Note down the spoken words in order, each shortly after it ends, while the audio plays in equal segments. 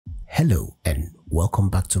Hello and welcome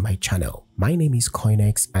back to my channel. My name is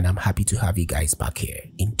Coinex and I'm happy to have you guys back here.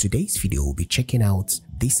 In today's video, we'll be checking out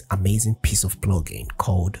this amazing piece of plugin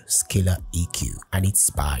called SCALER EQ, and it's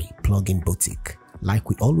by Plugin Boutique. Like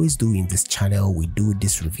we always do in this channel, we do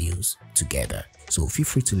these reviews together. So feel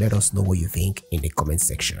free to let us know what you think in the comment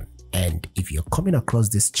section. And if you're coming across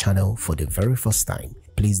this channel for the very first time,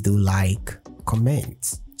 please do like,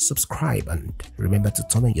 comment, subscribe, and remember to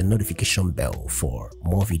turn on your notification bell for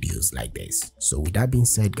more videos like this. So with that being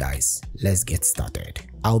said, guys, let's get started.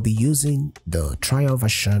 I'll be using the trial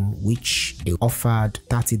version, which they offered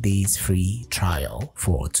 30 days free trial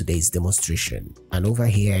for today's demonstration. And over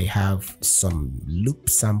here I have some loop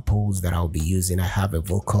samples that I'll be using. I have a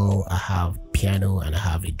vocal, I have piano, and I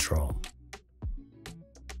have a drum.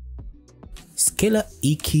 SCALER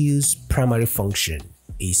EQ's primary function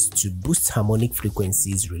is to boost harmonic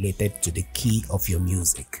frequencies related to the key of your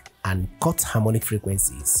music and cut harmonic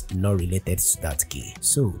frequencies not related to that key.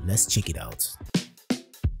 So let's check it out.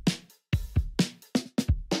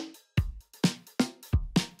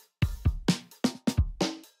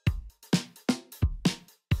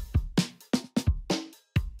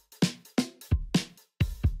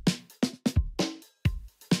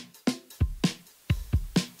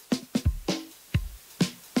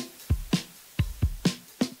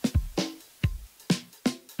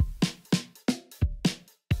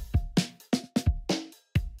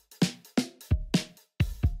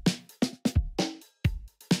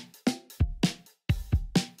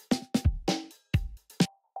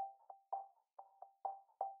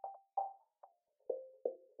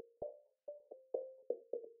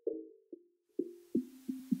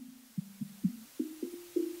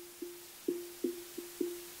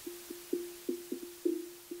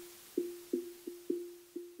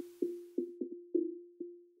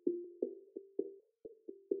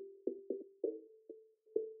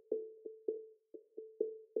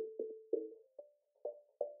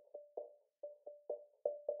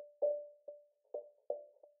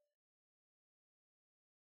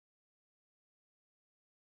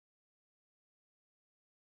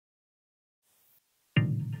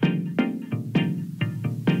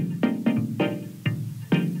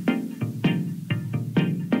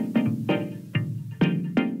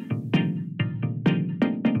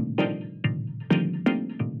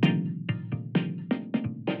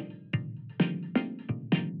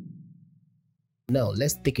 Now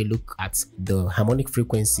let's take a look at the harmonic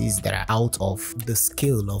frequencies that are out of the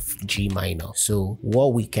scale of G minor. So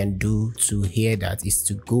what we can do to hear that is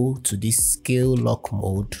to go to this scale lock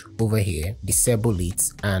mode over here, disable it,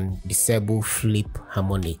 and disable flip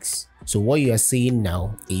harmonics. So what you are seeing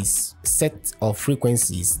now is a set of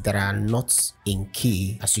frequencies that are not in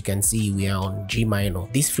key. As you can see, we are on G minor.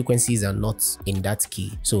 These frequencies are not in that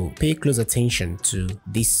key. So pay close attention to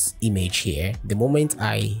this image here. The moment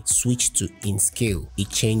I switch to in scale, it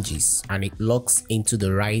changes and it locks into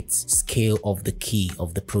the right scale of the key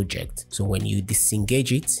of the project. So when you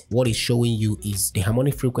disengage it, what it's showing you is the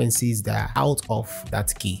harmonic frequencies that are out of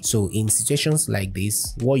that key. So in situations like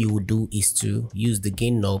this, what you would do is to use the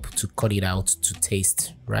gain knob to cut it out to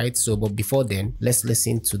taste, right? So but before then, let's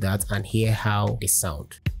listen to that and hear how they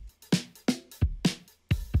sound.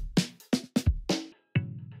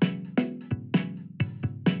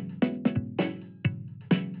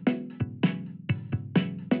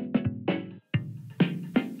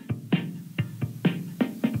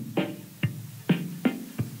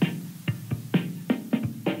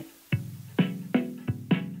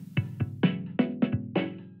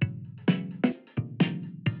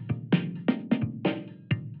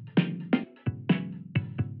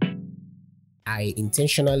 I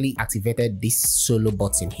intentionally activated this solo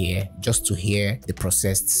button here just to hear the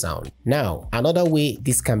processed sound. Now, another way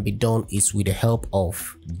this can be done is with the help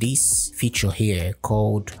of this feature here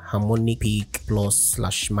called harmonic peak plus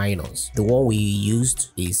 / minus. The one we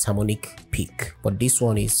used is harmonic peak, but this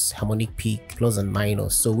one is harmonic peak plus and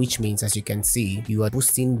minus. So which means, as you can see, you are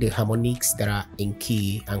boosting the harmonics that are in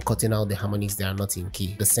key and cutting out the harmonics that are not in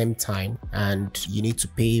key at the same time, and you need to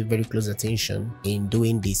pay very close attention in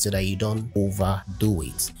doing this so that you don't overdo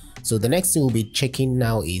it. So the next thing we'll be checking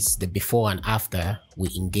now is the before and after we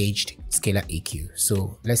engaged SCALER EQ.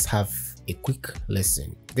 So let's have a quick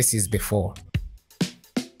listen. This is before.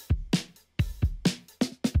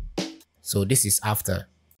 So this is after.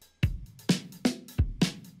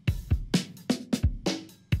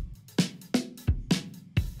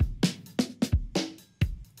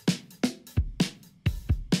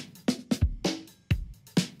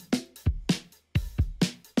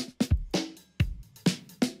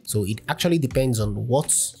 So it actually depends on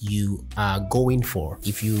what you are going for.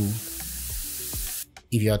 If you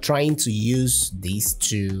if you are trying to use this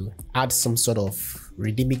to add some sort of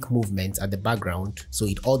rhythmic movement at the background, so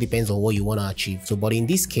it all depends on what you want to achieve. So but in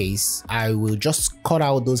this case, I will just cut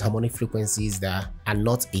out those harmonic frequencies that are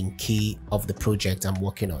not in key of the project I'm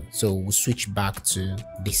working on. So we'll switch back to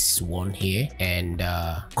this one here and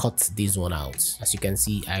cut this one out. As you can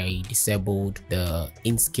see, I disabled the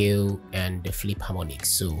in scale and the flip harmonics,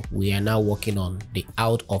 so we are now working on the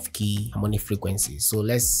out of key harmonic frequencies. So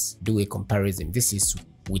let's do a comparison. This is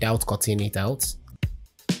without cutting it out.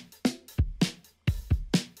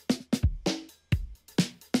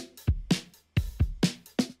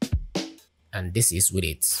 And this is with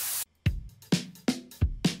it.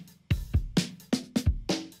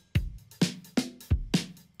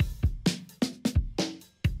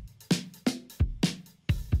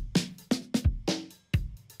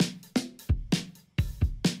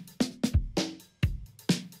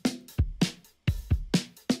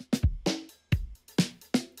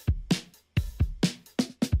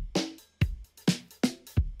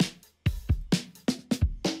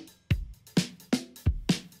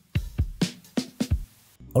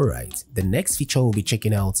 Alright, the next feature we'll be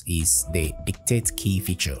checking out is the dictate key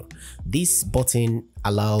feature. This button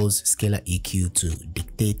allows Scalar EQ to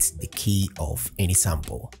dictate the key of any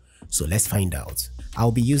sample. So let's find out.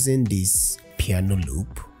 I'll be using this piano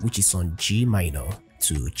loop, which is on G minor,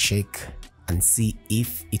 to check and see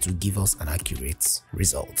if it will give us an accurate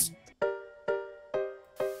result.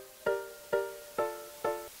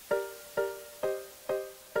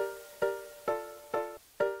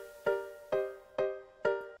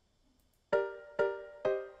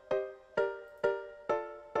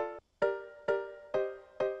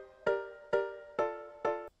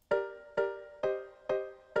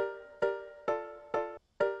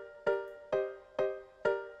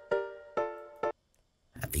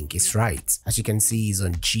 I think it's right. As you can see, it's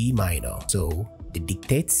on G minor, so the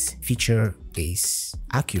dictate feature is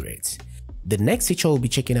accurate. The next feature we'll be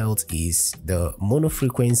checking out is the mono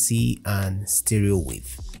frequency and stereo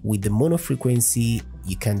width. With the mono frequency,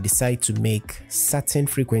 you can decide to make certain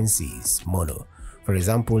frequencies mono. For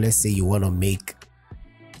example, let's say you want to make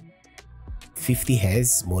 50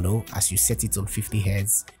 Hz mono. As you set it on 50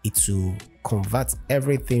 Hz, it will convert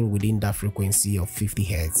everything within that frequency of 50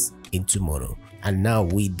 Hz into mono. And now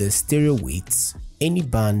with the stereo width, any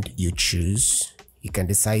band you choose, you can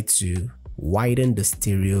decide to widen the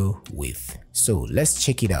stereo width. So let's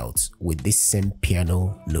check it out with this same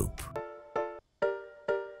piano loop.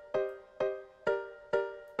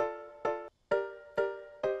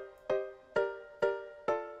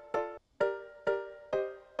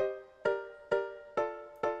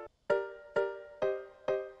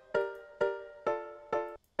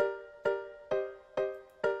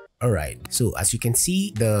 Alright, so as you can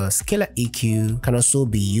see, the Scalar EQ can also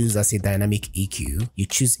be used as a dynamic EQ. You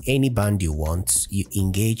choose any band you want, you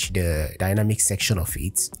engage the dynamic section of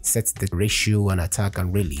it, set the ratio and attack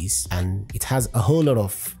and release, and it has a whole lot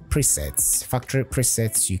of presets, factory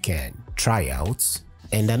presets you can try out.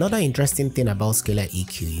 And another interesting thing about Scalar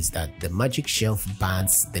EQ is that the magic shelf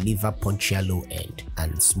bands deliver punchier low end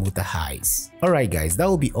and smoother highs. Alright guys, that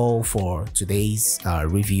will be all for today's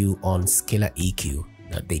review on Scalar EQ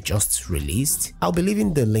that they just released. I'll be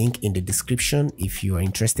leaving the link in the description if you are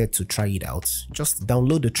interested to try it out. Just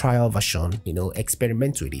download the trial version,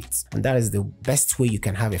 experiment with it, and that is the best way you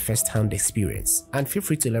can have a first-hand experience. And feel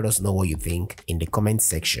free to let us know what you think in the comment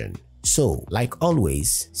section. So, like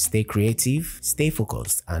always, stay creative, stay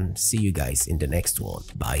focused, and see you guys in the next one.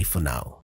 Bye for now.